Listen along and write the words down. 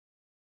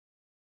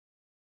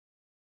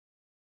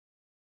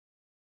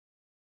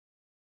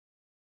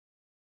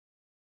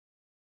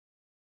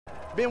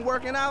Been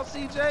working out,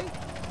 CJ?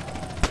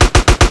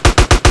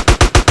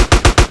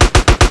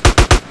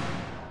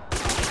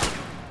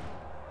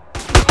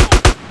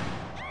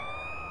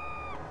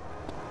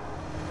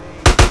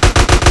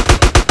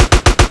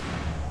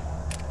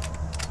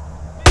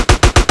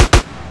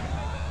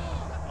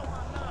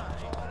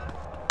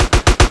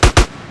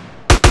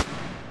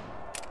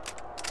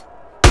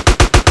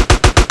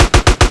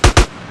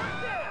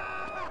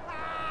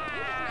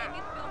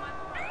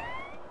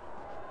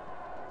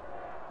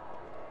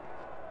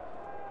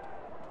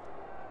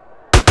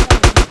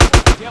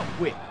 Dealt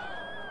with.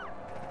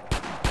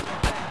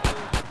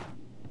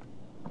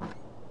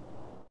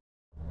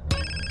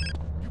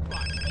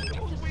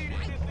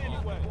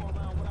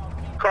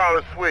 Carl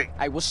is sweet.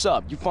 Hey, what's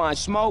up? You find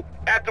smoke?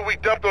 After we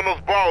dumped on those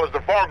ballers, the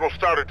Vargo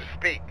started to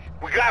speak.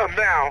 We got him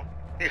now.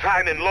 He's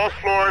hiding in Los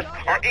Flores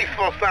or East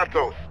Los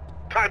Santos.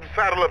 Time to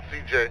saddle up,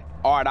 CJ.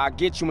 All right, I'll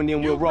get you and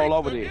then we'll roll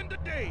over there.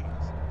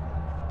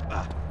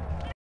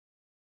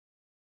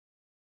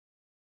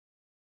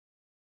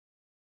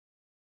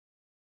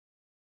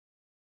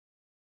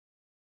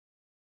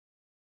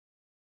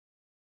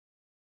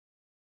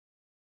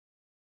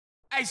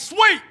 Hey,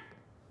 sweet!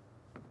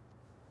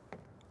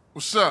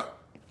 What's up?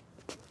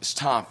 It's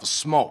time for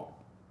smoke.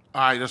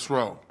 All right, let's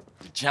roll.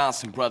 The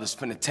Johnson brothers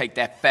finna take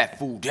that fat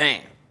fool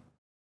down.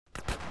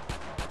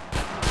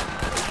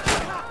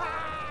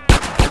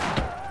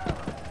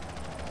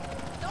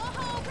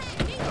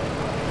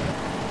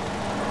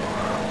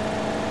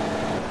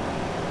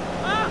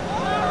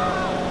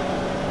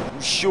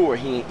 You sure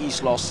he in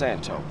East Los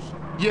Santos?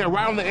 Yeah,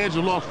 right on the edge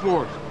of Los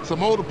Flores.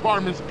 Some old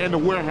apartments and a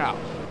warehouse.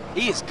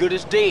 He as good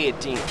as dead,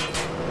 then.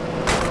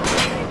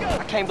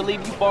 I can't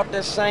believe you bought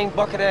that same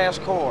bucket-ass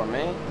car,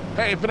 man.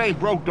 Hey, if it ain't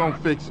broke, don't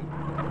fix it.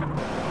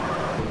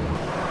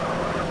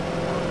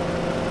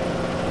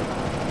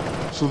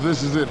 So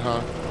this is it,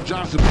 huh?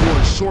 Johnson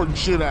boys sorting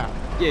shit out.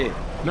 Yeah.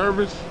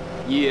 Nervous?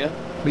 Yeah.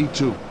 Me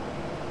too.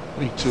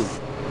 Me too.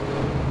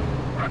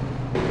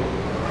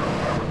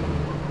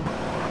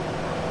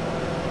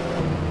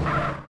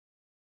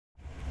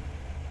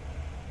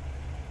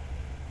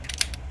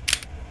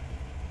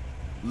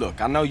 Look,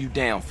 I know you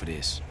down for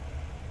this,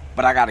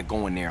 but I gotta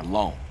go in there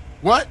alone.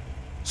 What?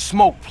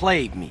 Smoke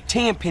played me.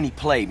 Tenpenny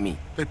played me.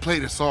 They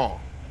played us all.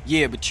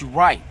 Yeah, but you're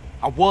right.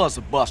 I was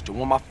a buster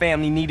when my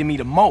family needed me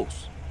the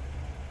most.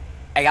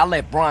 Hey, I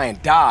let Brian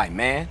die,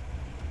 man.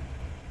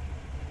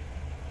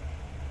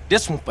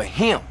 This one for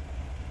him.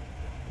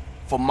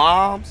 For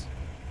Moms.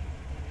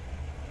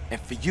 And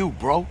for you,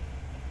 bro.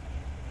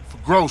 For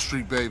Grove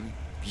Street, baby.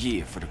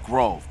 Yeah, for the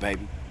Grove,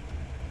 baby.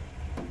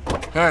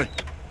 Hey,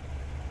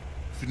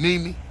 if you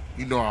need me,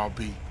 you know I'll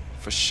be.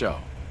 For sure.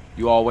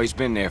 You always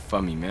been there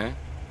for me, man.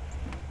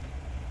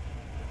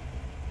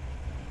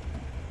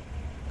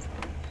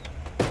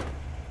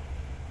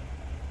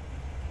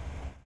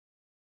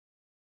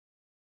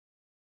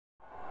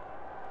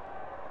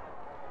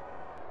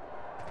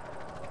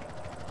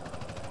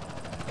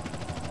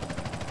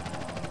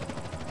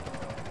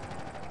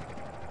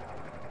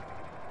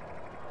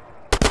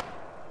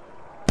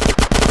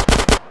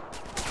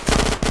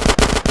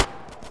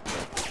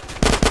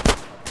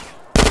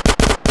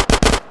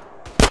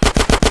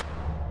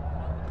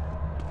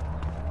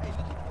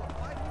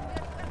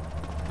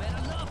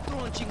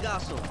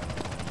 Chingazo.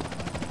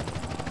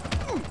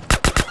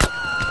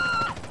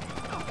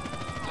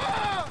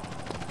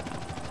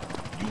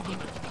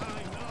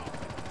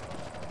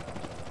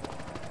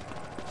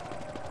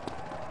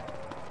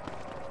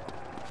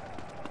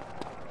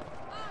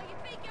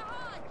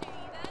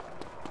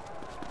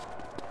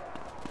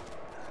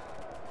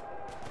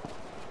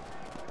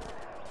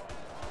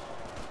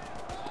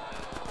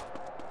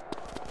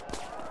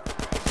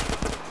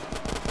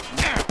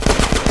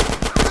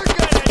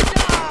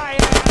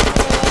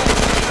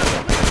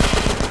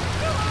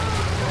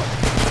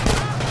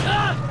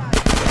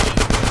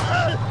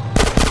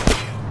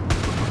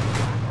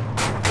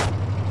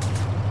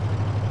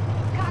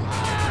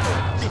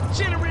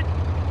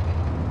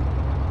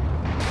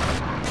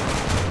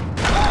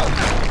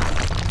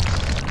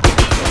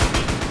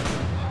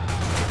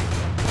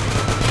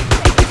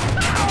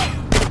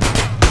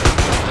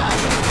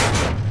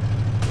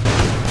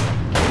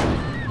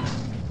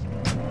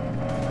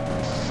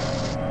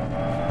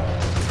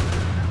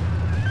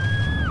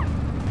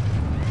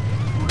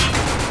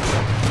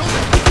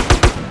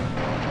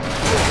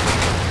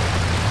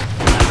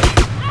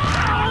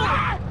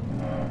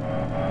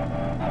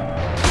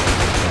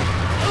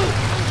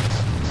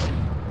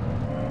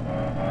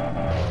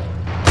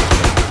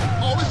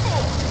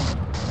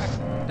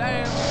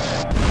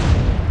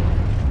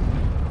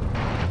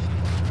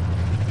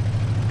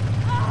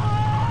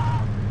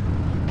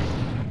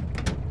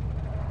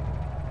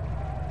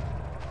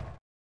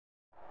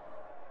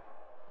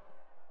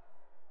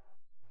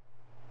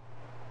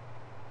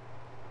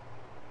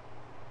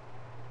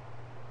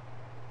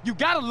 You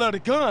gotta love the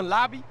gun,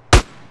 Lobby.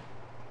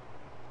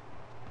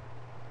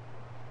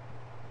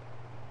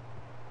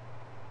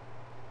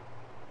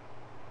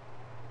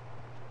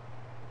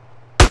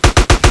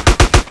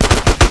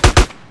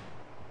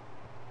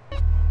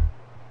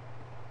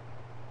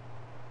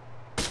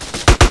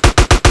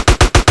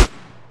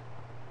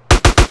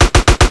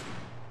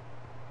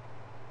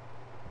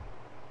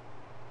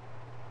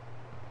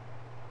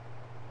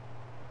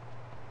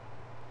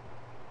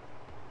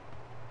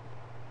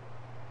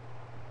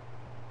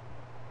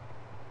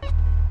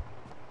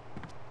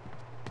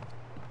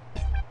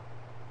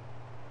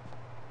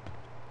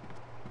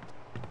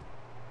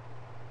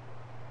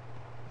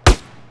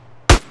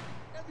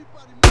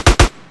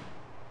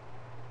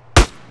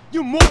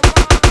 You moron!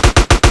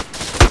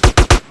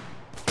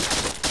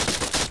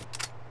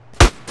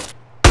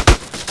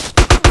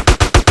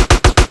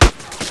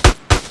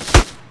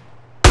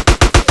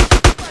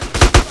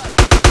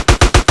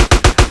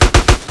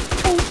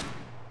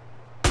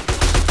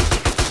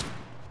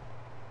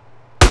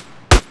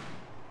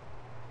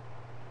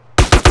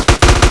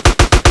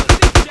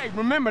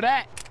 Remember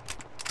that.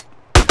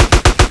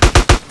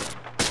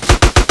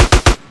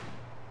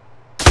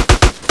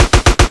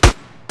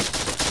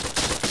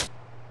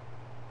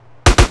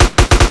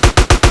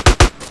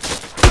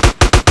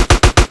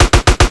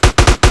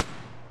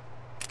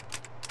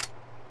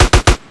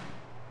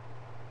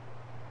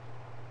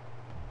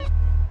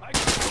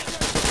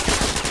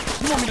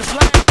 You want me to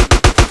blast?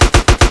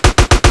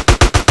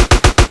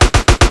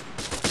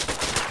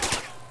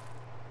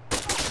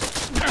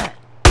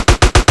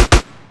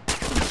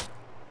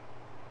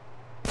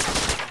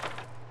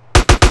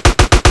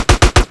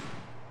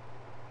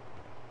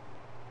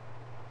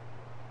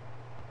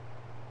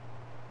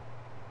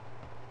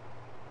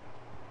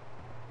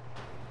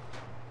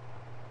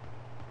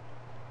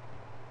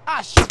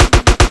 Ah, shit.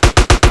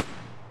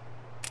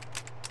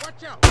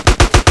 Watch out.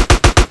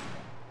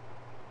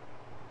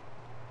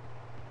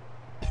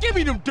 Give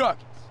me them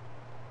duckies.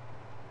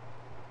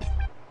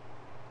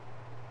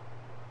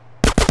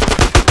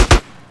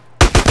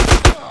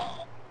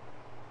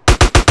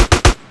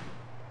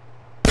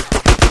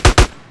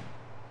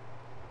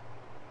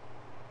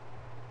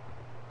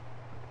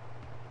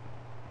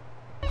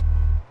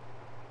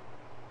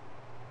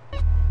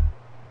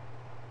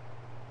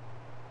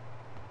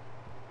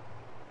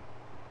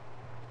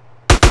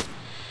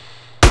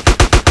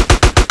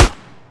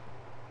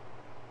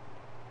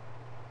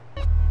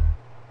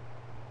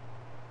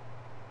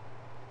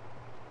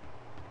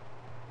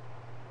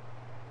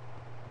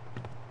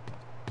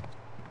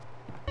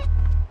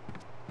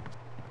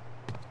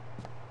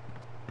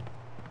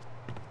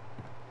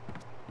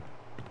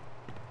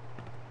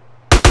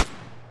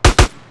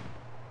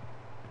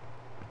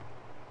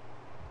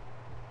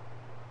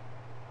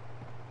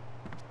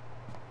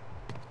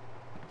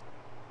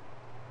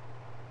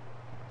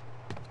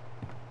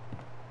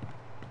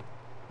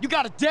 You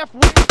got a death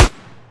wish?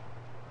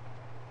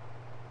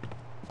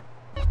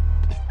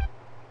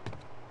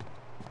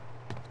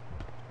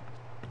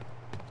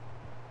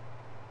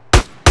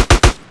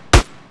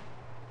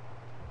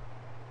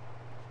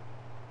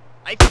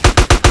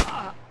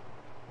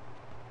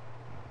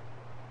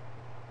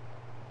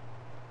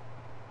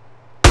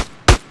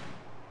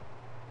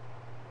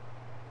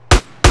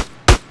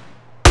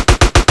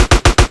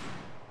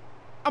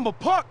 I'm a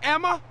punk,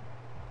 am I?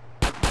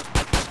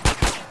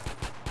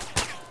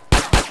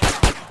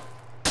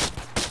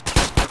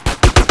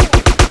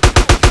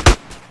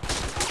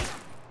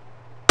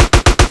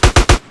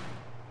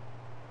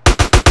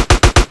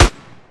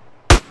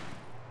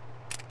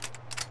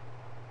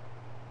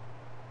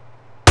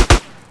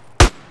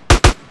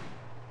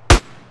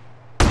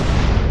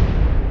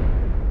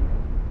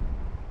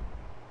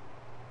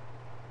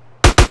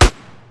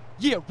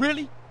 Yeah,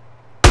 really?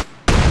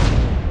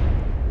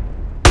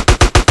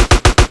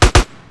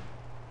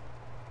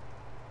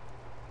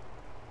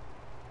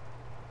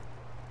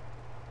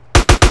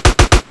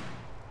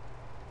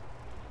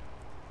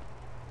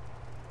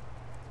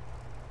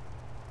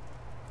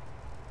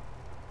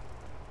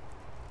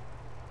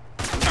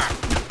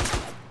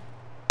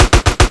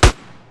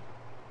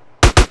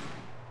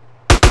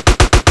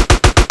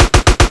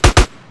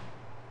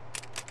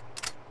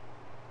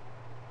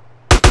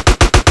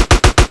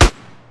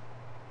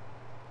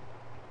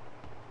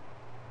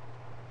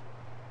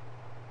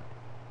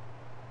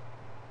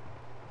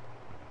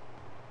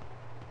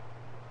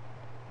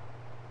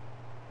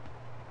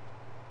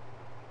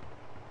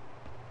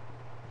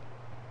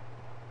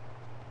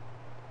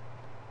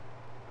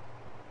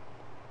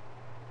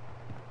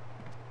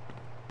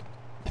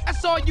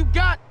 That's all you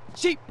got,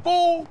 cheap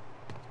fool!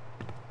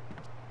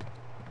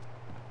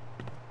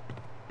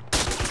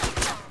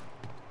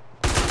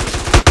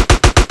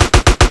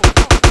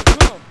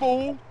 Come,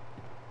 fool!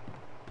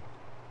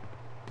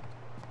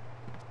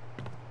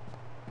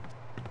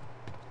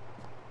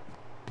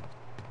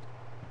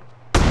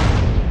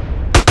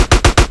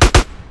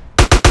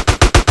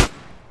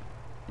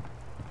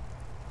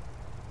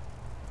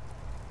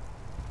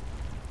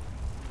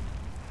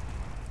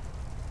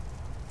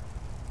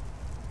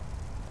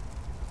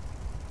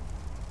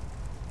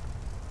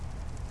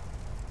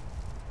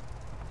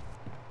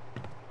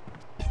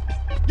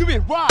 You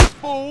been robbed,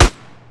 fool!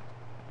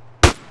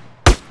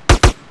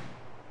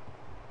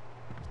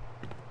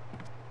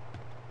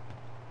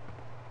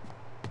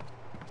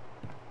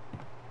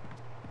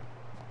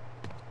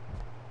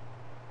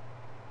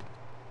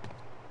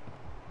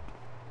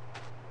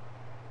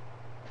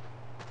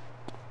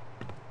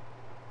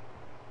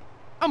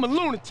 I'm a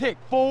lunatic,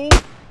 fool!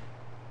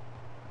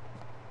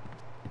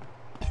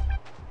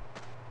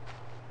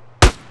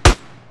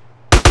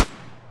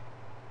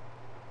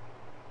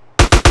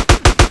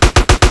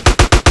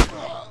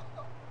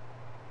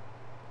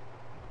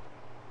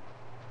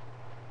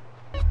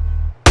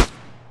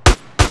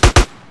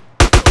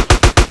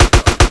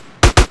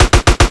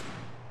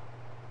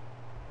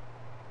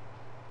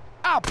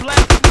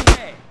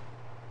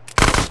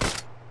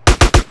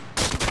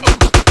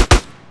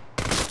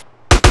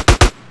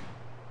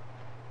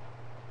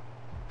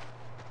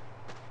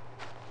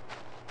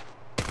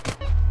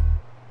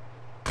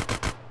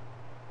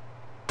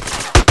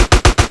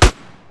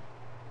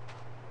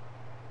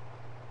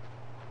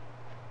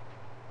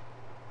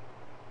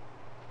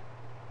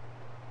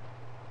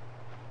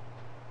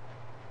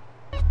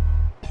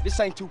 This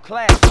ain't too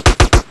classy.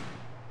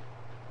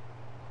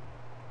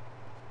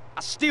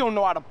 I still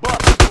know how to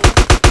bust.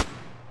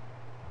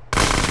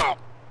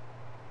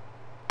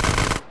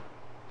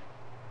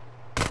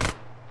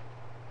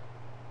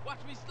 Watch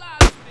me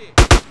slide over there.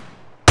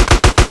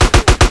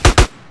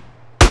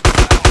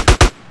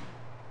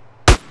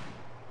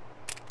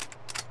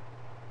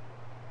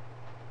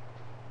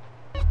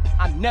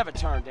 I never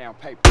turn down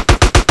paper.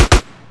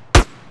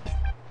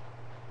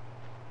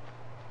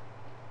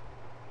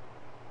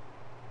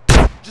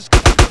 Just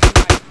 'cause I'm looking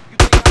like you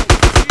think I ain't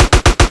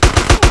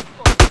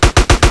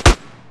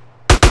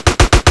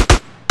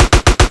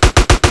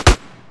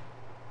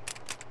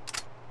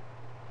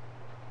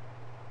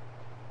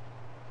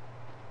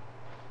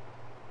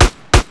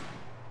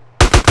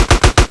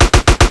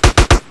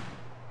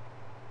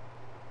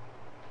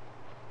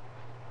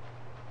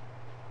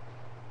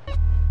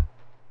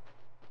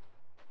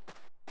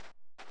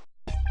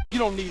You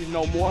don't need it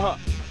no more, huh?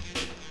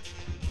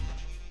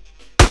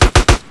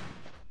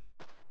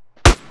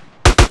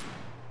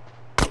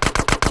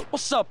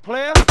 What's up,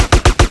 player?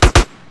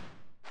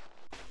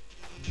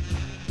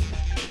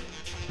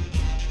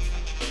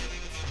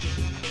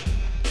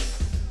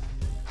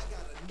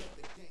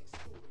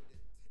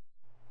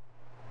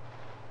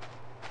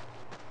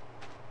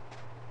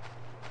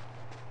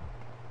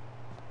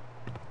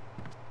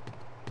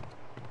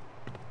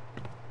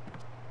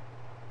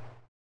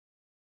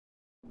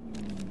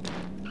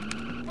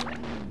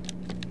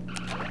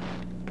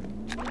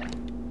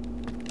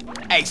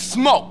 Hey,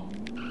 Smoke!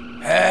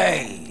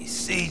 Hey,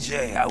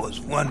 CJ, I was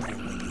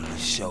wondering when you would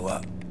show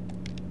up.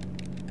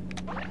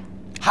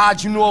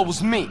 How'd you know it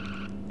was me?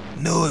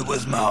 Knew it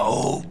was my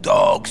old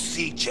dog,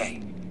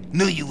 CJ.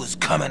 Knew you was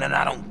coming and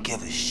I don't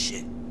give a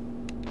shit.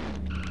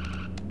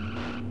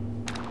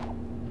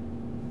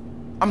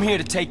 I'm here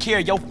to take care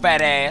of your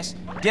fat ass.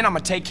 Then I'm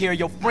gonna take care of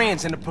your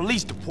friends in the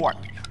police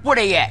department. Where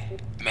they at?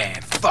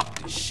 Man, fuck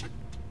this shit.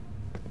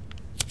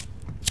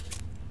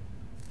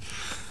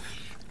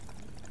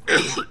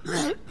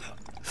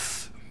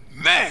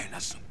 Man,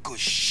 that's some good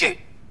shit.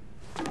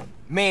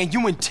 Man,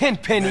 you and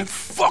Tenpenny. Man,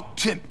 fuck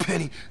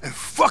Tenpenny, and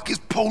fuck his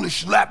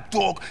Polish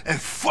lapdog,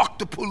 and fuck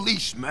the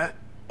police, man.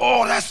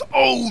 Oh, that's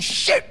old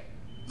shit.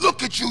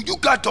 Look at you, you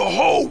got the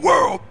whole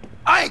world.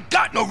 I ain't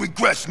got no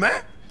regrets,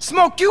 man.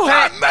 Smoke, you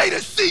had... I made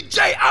it,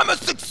 CJ. I'm a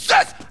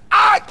success.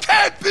 I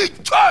can't be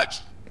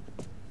touched.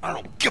 I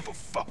don't give a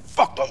fuck.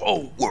 Fuck the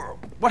whole world.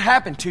 What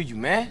happened to you,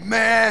 man?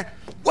 Man,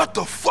 what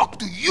the fuck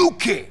do you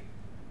care?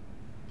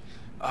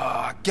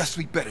 I guess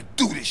we better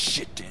do this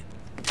shit then.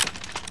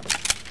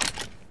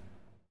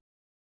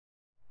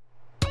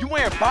 You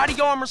wearing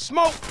body armor,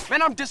 Smoke?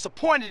 Man, I'm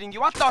disappointed in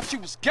you. I thought you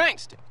was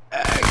gangster.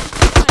 Hey,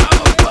 I'm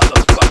a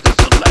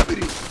motherfucking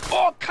celebrity.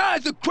 All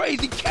kinds of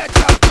crazy cats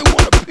out there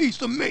want a piece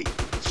of me.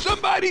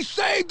 Somebody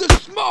save the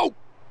Smoke.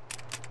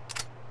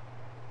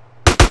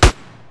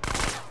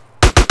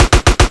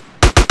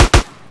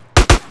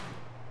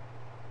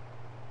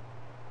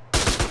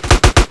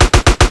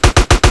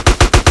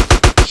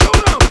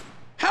 Shoot him!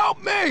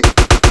 Help me! You think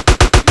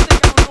I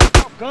don't know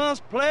about guns,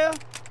 player?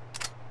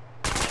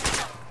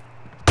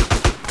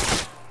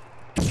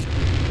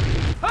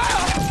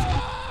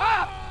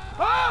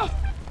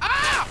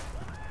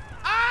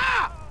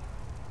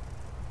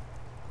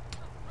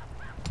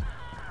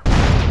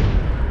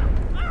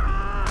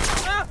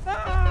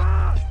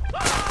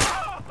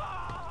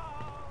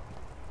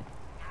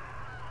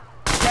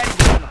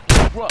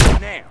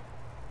 Now.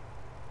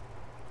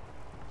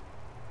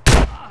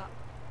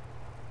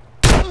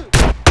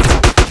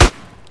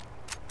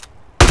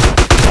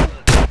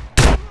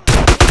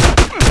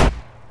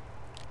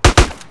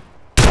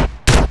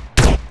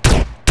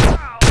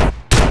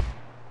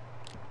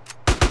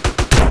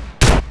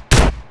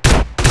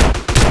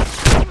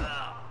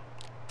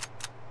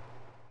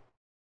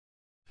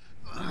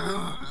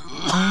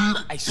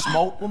 Hey,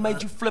 Smoke, what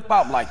made you flip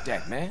out like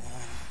that, man?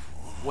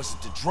 Was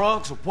it the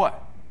drugs or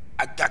what?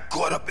 I got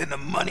caught up in the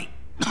money,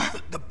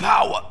 the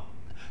power.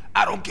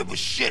 I don't give a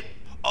shit.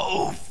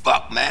 Oh,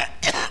 fuck, man.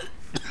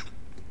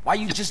 Why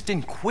you just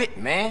didn't quit,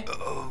 man?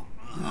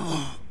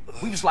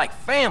 We was like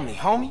family,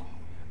 homie.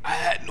 I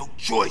had no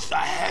choice.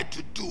 I had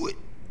to do it.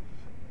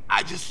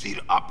 I just see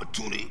the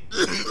opportunity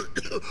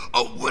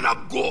of when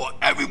I'm gone,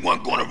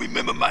 everyone gonna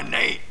remember my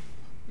name.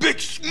 Big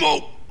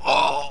Smoke.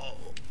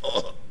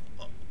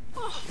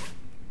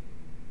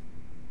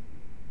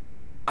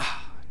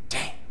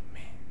 Damn,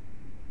 man.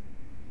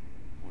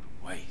 What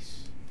a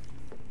waste.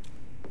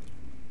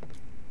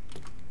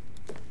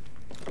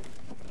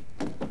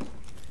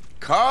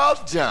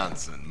 Carl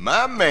Johnson,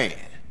 my man.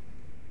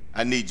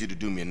 I need you to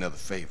do me another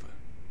favor.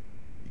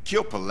 You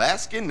killed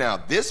Pulaski, now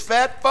this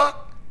fat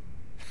fuck?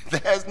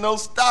 There's no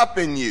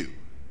stopping you.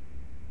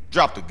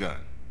 Drop the gun.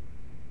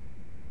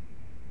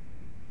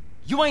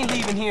 You ain't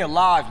leaving here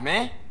alive,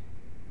 man.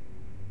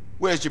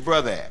 Where's your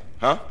brother at,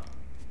 huh?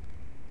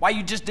 Why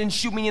you just didn't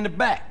shoot me in the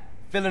back?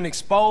 Feeling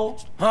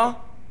exposed, huh?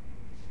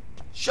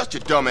 Shut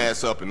your dumb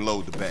ass up and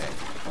load the bag.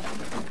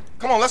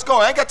 Come on, let's go.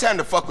 I ain't got time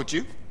to fuck with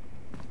you.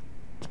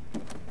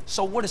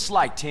 So what it's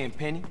like,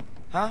 Tenpenny,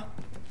 huh?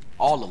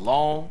 All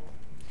alone?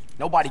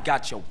 Nobody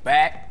got your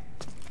back?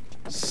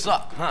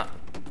 Suck, huh?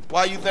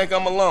 Why you think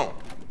I'm alone?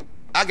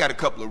 I got a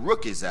couple of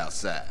rookies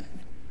outside.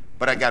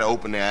 But I gotta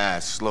open their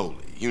eyes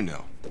slowly, you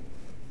know.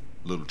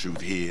 Little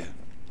truth here,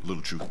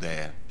 little truth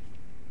there.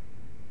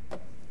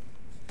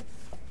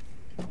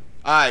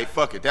 Alright,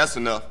 fuck it, that's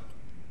enough.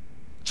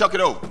 Chuck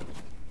it over.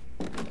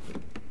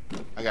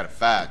 I got a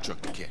fire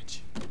truck to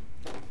catch.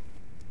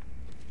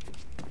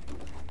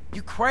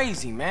 You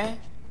crazy, man.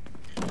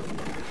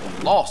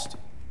 Lost it.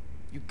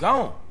 You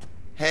gone.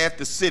 Half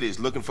the city's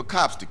looking for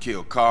cops to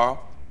kill,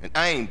 Carl. And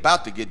I ain't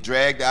about to get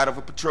dragged out of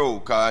a patrol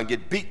car and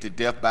get beat to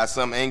death by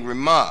some angry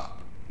mob.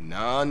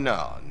 No,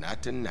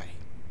 not tonight.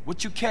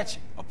 What you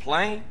catching? A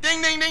plane?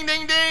 Ding, ding, ding,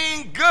 ding,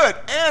 ding! Good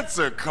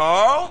answer,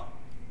 Carl!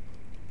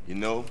 You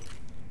know,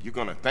 you're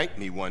gonna thank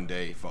me one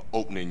day for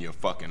opening your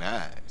fucking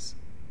eyes.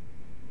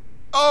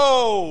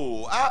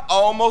 Oh, I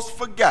almost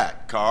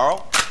forgot,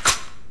 Carl.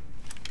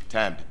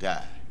 Time to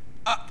die.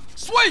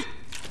 Sweet!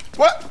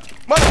 What?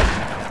 Mother...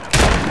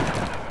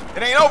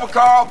 It ain't over,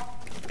 Carl.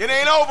 It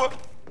ain't over.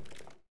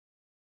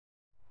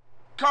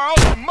 Carl,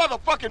 you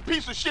motherfucking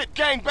piece of shit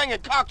gang-banging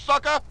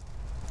cocksucker!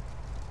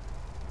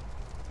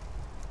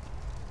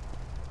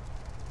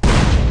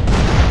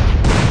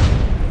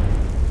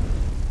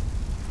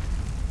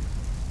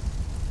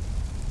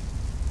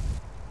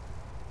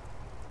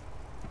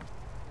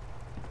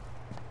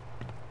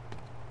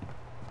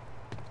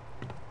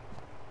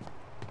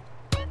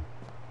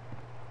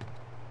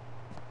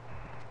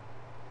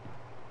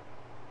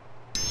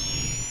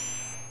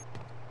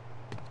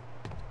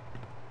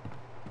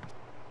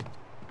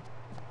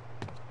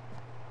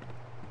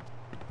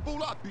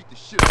 Fool, I beat the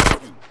shit out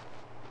of you.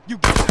 You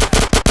get that.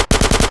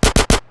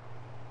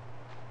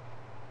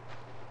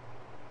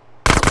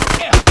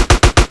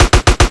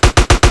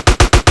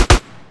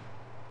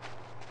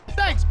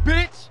 Thanks,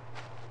 bitch!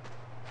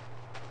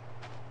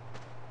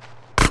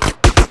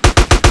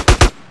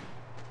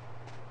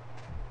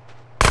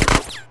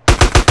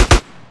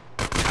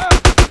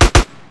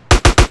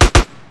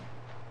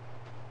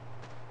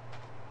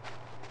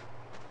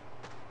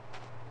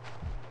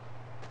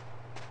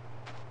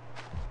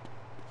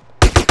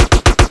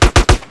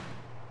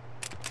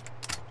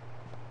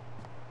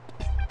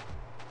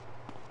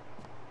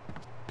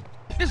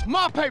 It's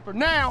my paper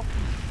now!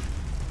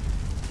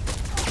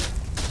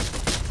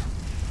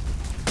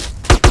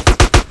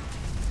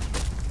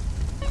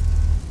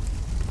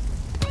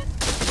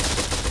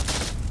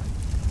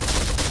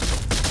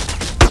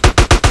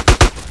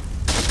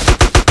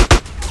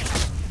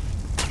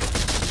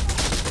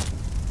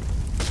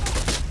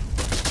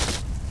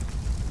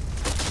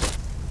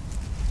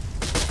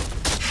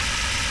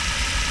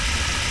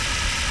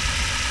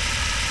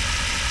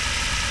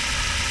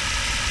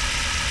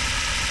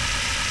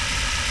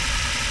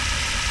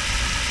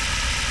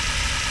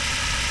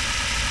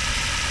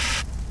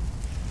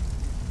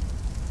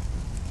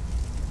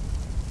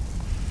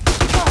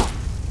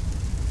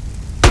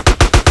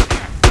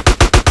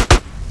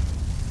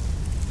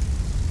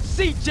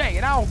 CJ,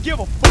 and I don't give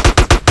a fuck.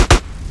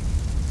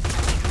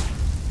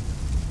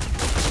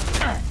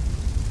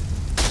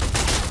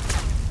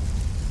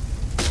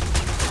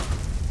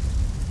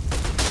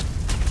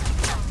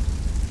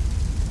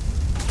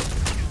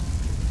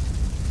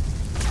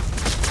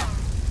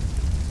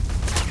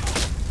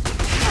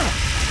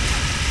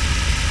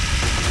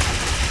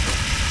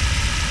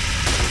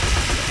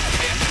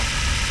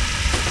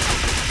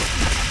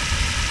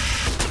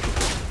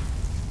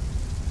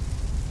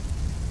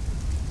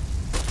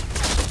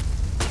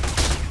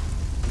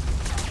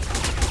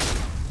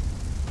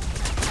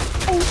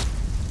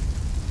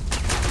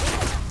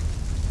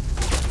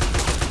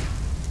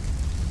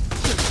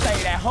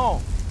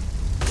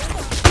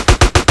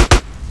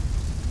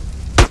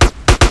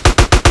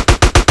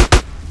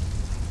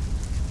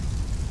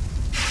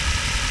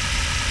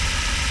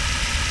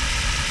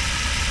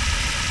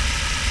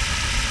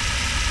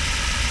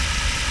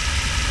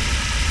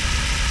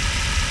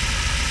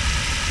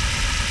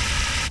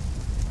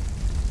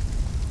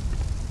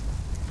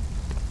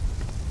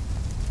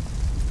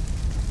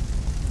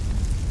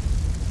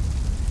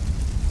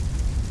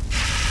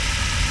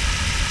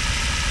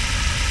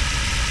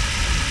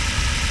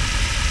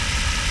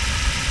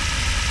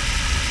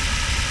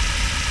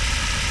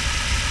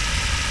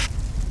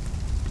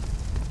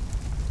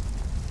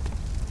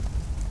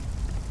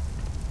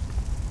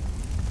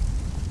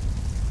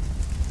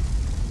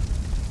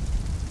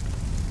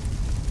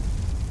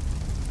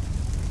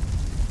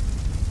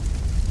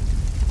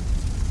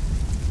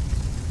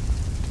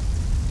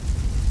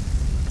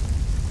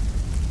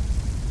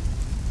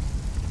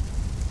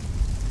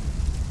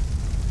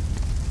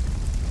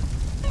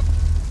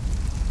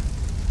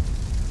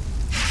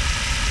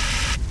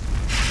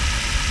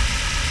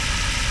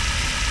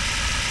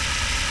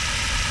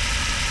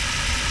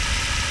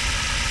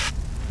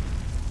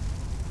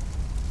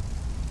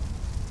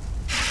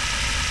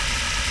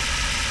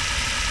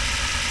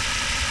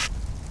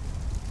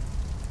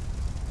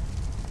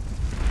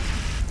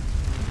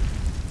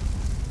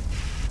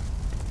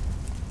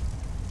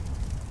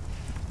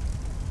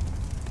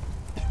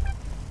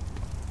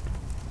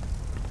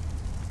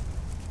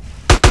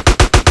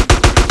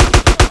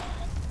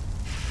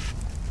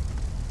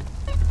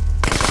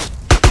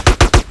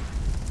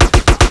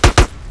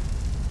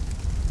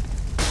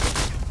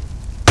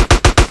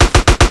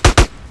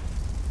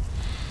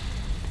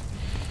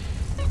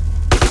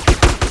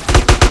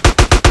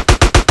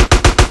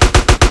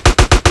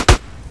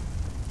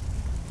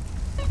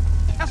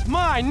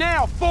 mine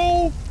now,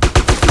 fool!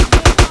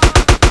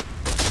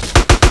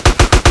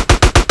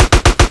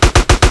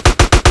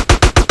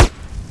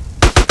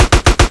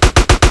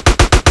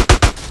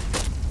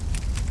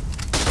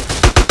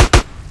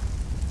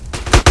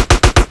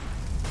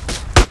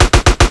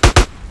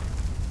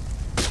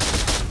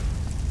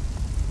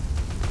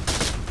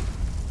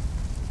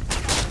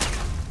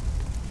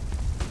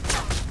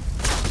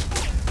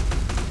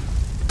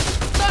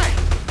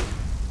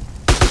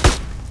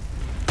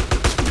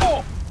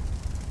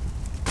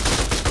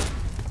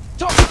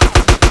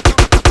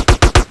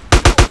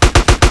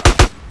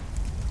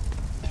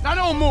 Now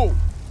don't move!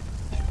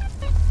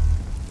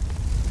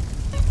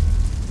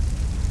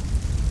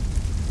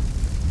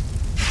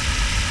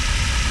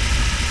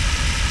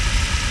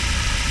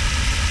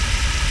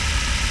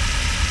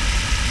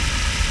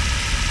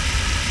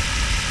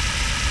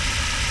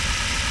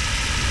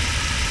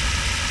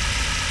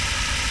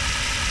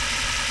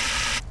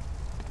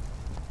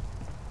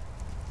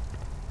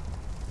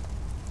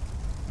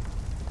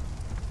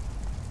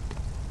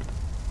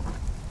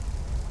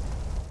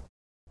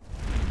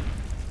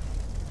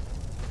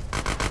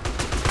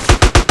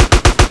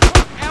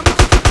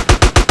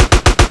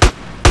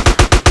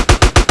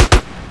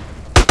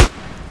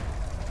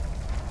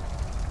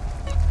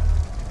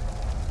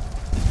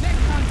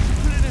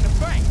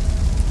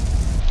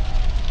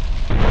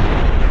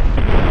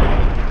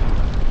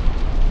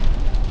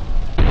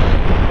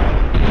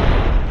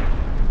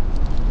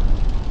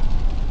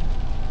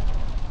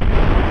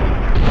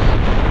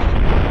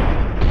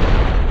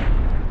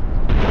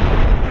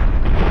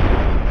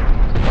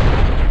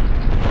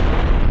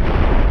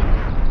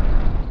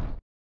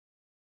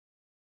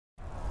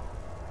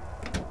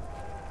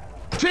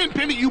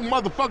 Tenpenny, you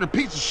motherfucking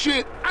piece of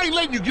shit. I ain't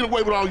letting you get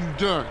away with all you've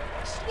done.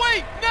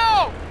 Sweet,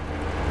 no!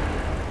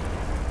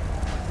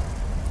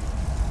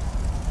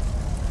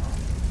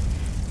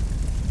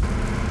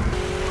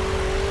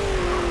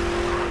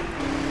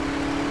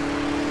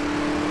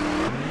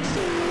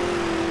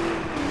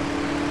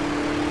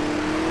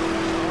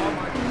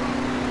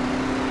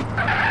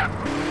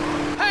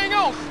 Hang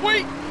on,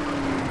 Sweet!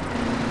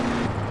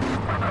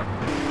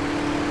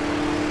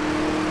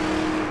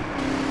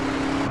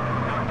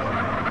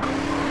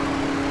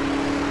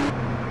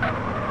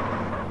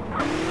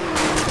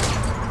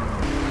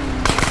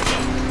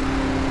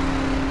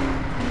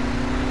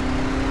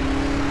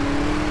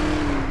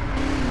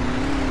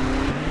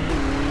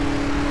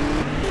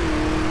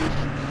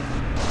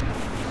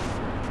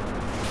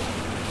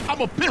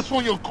 I'ma piss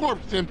on your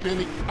corpse,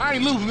 Tenpenny. I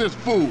ain't losing this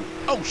fool.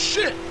 Oh,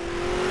 shit!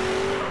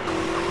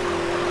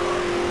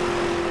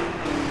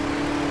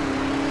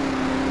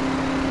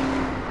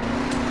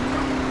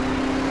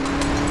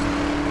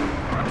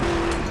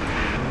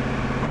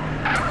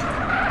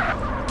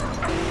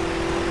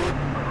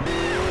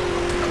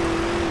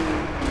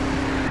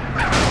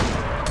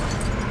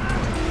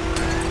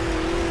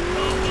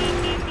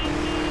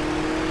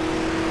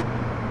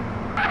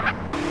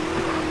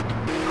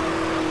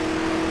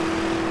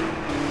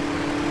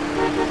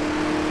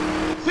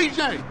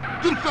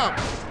 CJ, do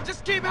something.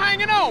 Just keep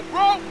hanging on,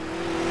 bro!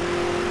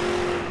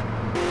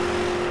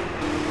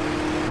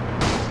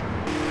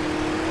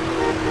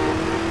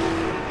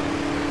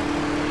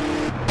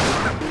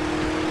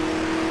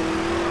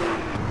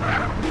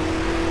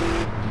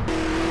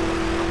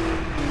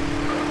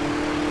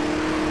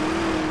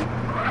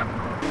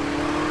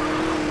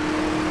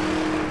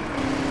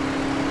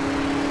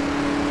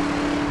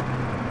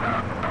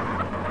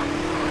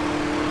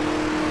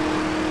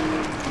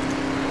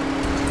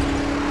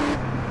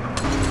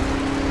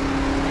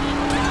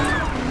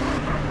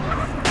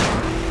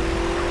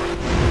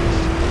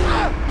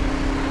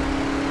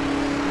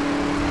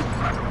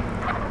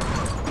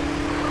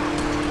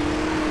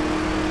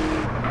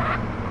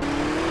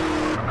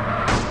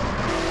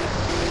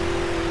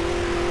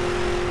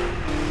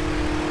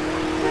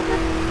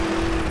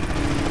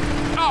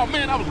 Oh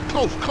man, that was a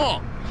close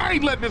call. I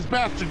ain't letting this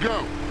bastard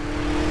go.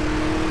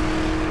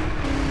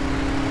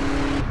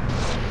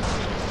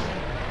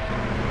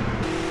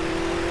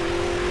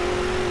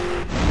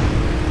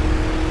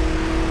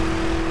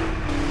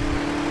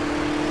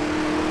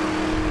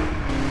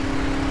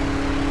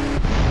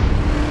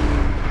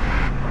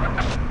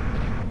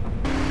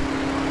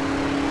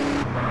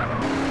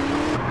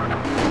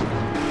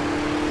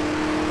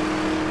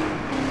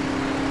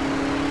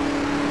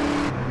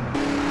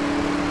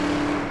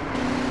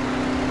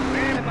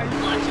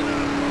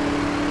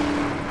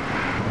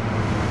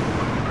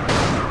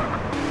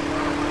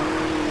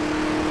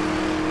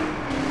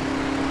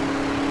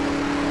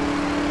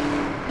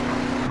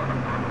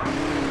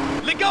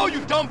 Let go,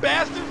 you dumb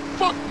bastard!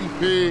 Fuck you,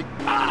 pig.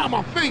 Ah,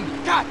 my finger.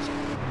 Gotcha!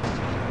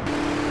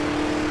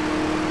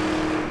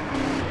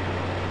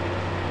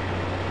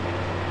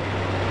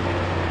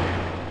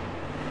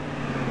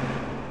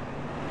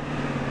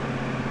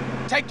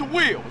 Take the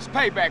wheel. It's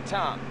payback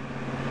time.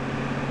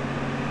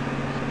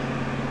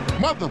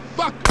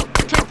 Motherfucker,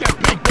 take that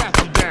big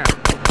bastard down.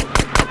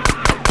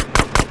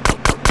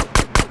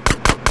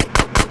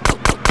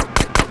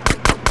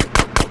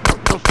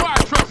 Those fire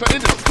trucks are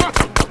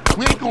indestructible.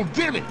 We ain't gonna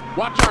dent it.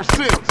 Watch our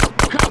six.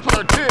 Cops on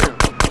our tail.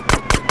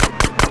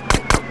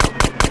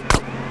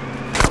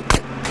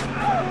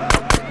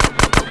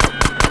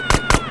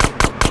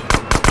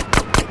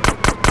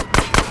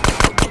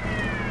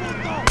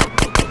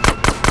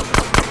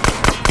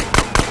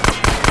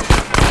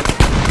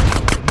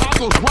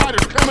 Those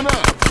riders coming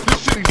up.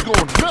 This city's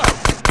going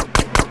nuts.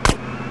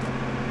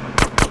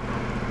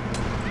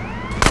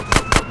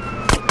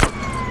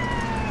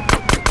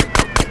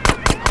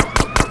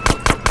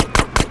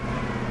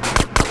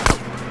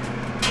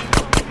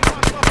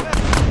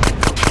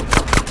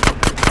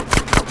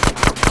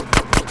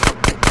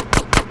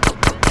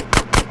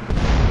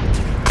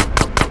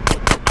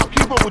 I'll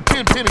keep up with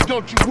 10 Penny,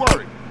 don't you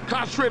worry.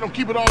 Concentrate on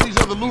keeping all these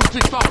other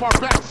lunatics off our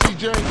backs,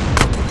 CJ.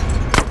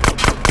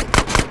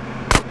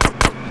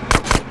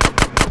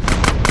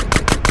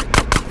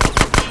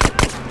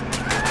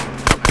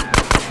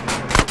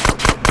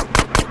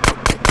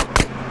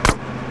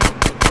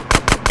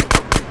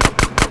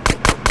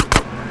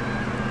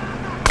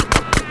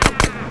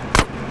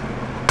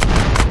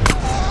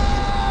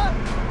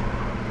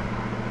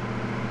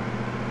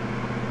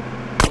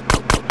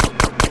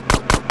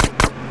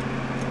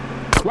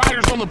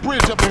 Riders on the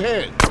bridge up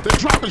ahead. They're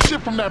dropping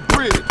shit from that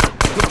bridge.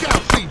 Look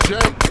out, CJ.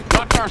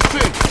 Watch our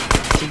six.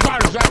 Some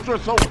riders after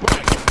us hold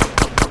back.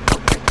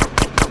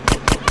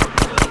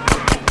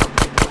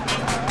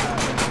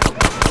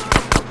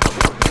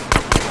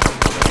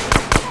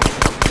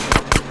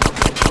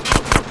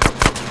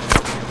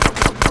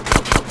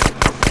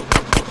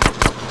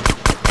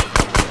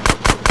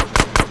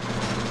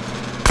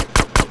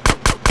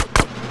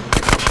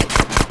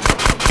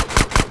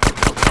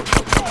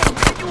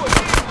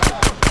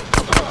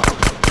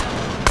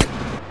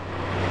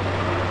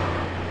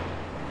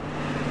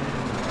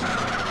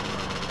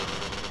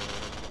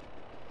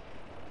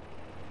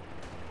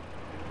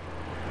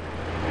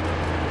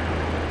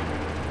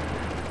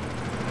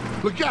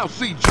 Look out,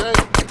 CJ.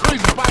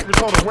 Crazy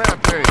bikers on a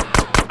rampage.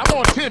 I'm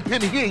on 10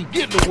 Penny, he ain't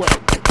getting away.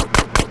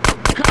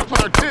 Cops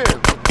on our tail.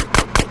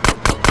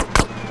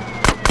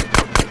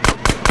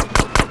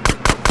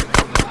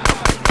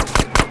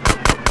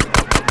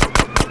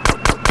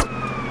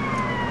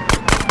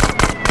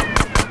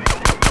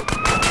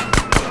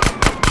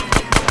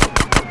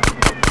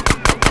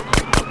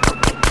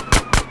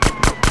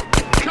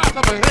 Cops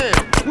up ahead.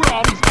 Where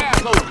all these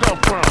assholes come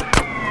from?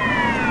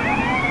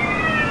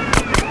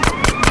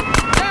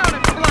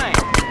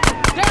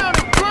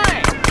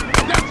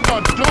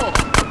 Dog.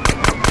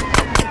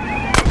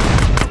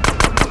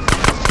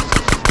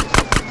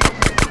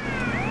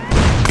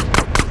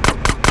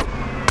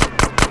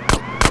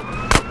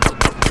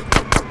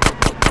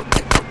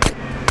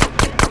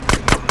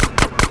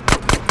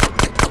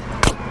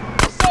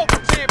 It's over,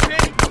 10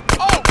 Penny.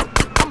 Oh,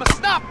 I'ma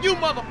stop you,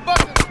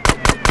 motherfucker.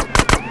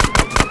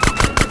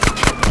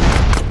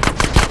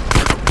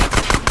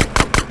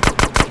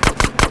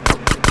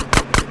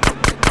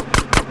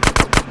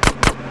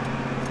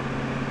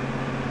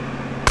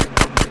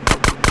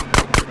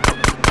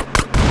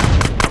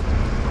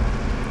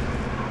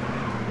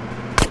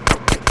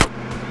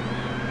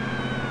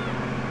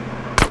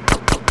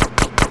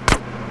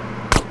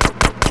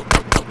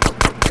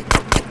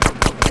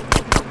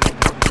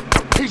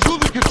 He's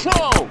losing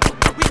control!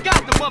 We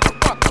got the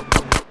motherfucker!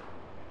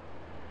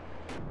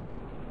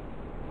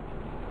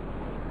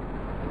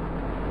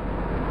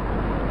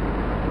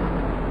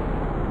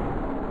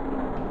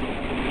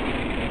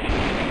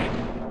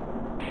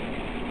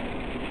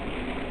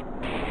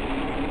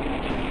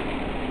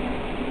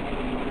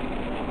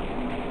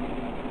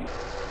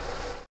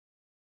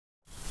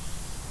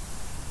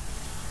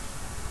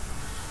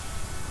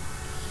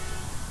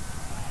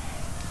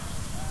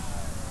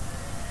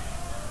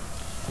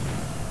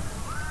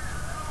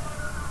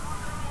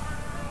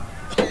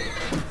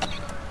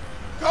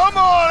 Come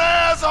on,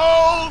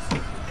 assholes!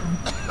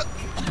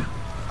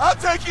 I'll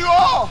take you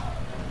all!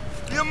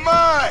 You're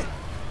mine!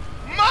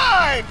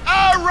 Mine!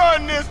 I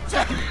run this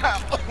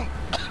town!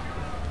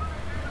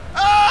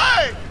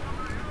 Hey!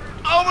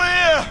 Over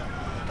here!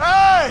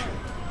 Hey!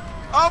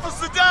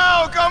 Officer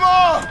down, come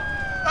on!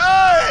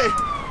 Hey!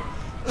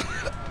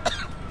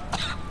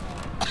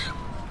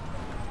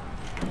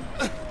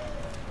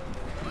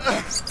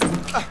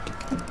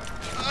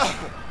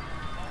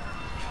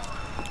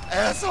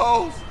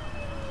 Assholes!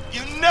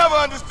 You never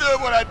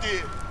understood what I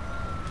did.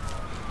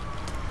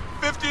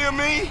 50 of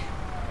me,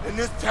 and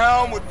this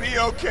town would be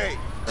okay.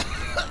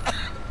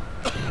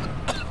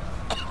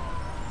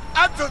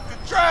 I took the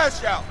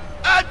trash out.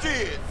 I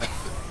did.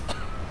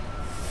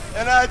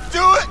 And I'd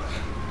do it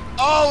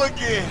all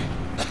again.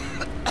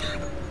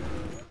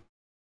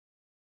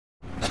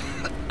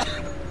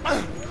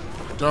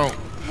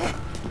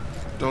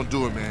 Don't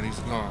do it, man. He's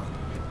gone.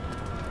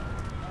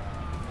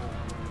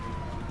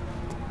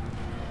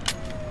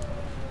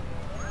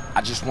 I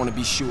just want to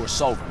be sure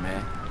it's over,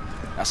 man.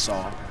 That's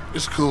all.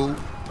 It's cool.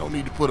 Don't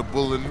need to put a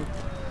bullet in him.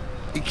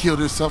 He killed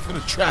himself in a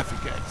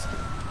traffic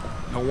accident.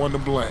 No one to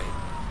blame.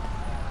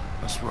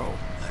 Let's roll.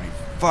 I mean,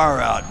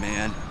 far out,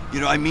 man.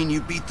 You know, I mean,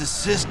 you beat the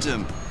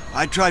system.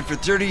 I tried for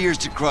 30 years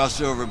to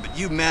cross over, but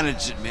you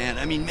managed it, man.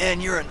 I mean,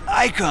 man, you're an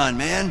icon,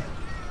 man.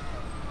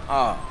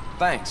 Oh,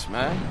 thanks,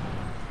 man.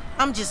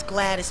 I'm just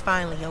glad it's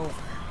finally over.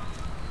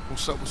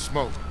 What's up with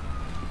Smoke?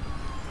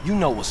 You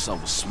know what's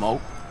up with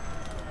Smoke.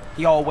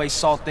 He always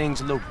saw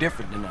things a little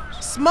different than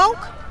us. Smoke?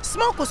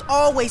 Smoke was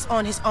always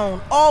on his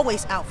own,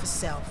 always out for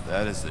self.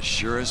 That is the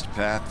surest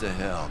path to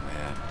hell,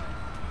 man.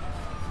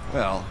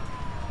 Well,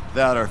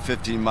 without our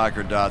 15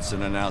 microdots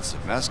and an ounce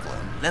of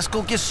mescaline, let's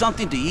go get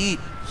something to eat.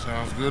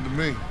 Sounds good to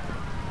me.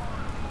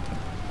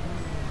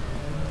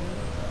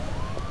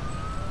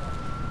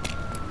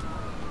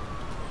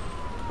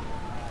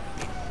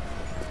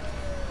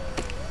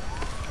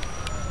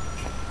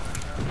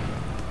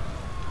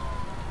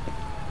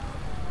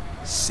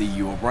 See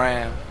you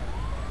around,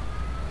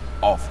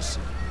 officer.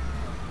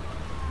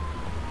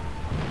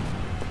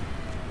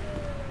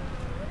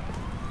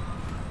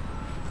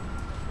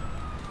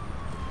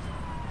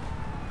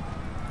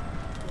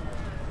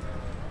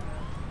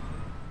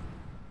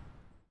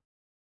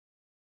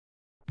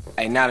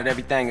 Hey, now that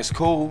everything is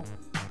cool,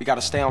 we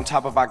gotta stay on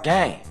top of our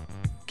game.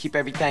 Keep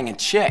everything in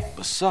check,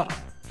 but subtle.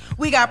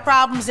 We got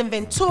problems in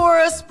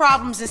Venturas,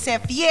 problems in San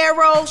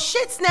Fierro.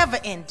 Shit's never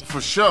ending. For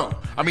sure.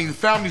 I mean, the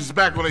family's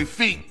back on their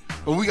feet,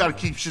 but we gotta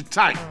keep shit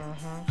tight.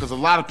 Because a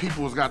lot of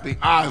people has got their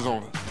eyes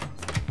on us.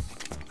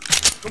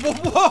 Whoa,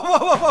 whoa, whoa,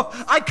 whoa,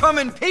 whoa! I come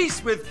in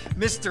peace with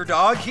Mr.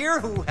 Dog here,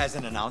 who has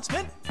an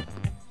announcement.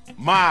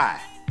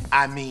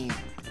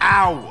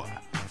 Our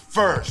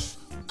first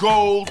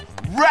gold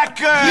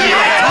record!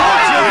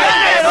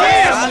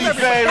 Family,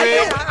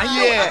 baby!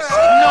 Yeah,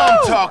 you know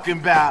I'm talking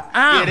about.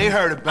 Yeah, they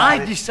heard about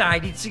it. I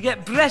decided to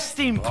get breast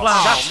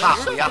implants.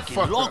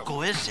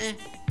 Loco ese.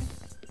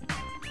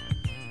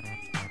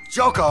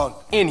 Joke on.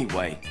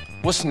 Anyway,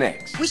 what's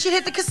next? We should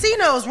hit the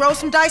casinos, roll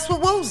some dice with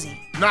Woozie.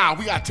 Nah,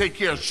 we gotta take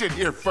care of shit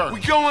here first.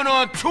 We going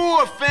on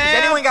tour, fam!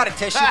 Has anyone got a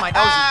tissue? My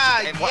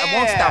nose is, it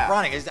won't stop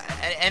running. Is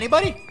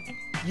anybody?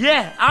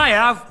 Yeah, I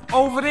have.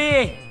 Over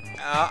there.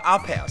 I'll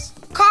pass.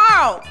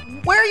 Carl,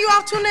 where are you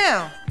off to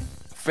now?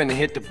 Finna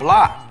hit the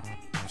block.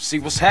 See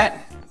what's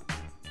happening.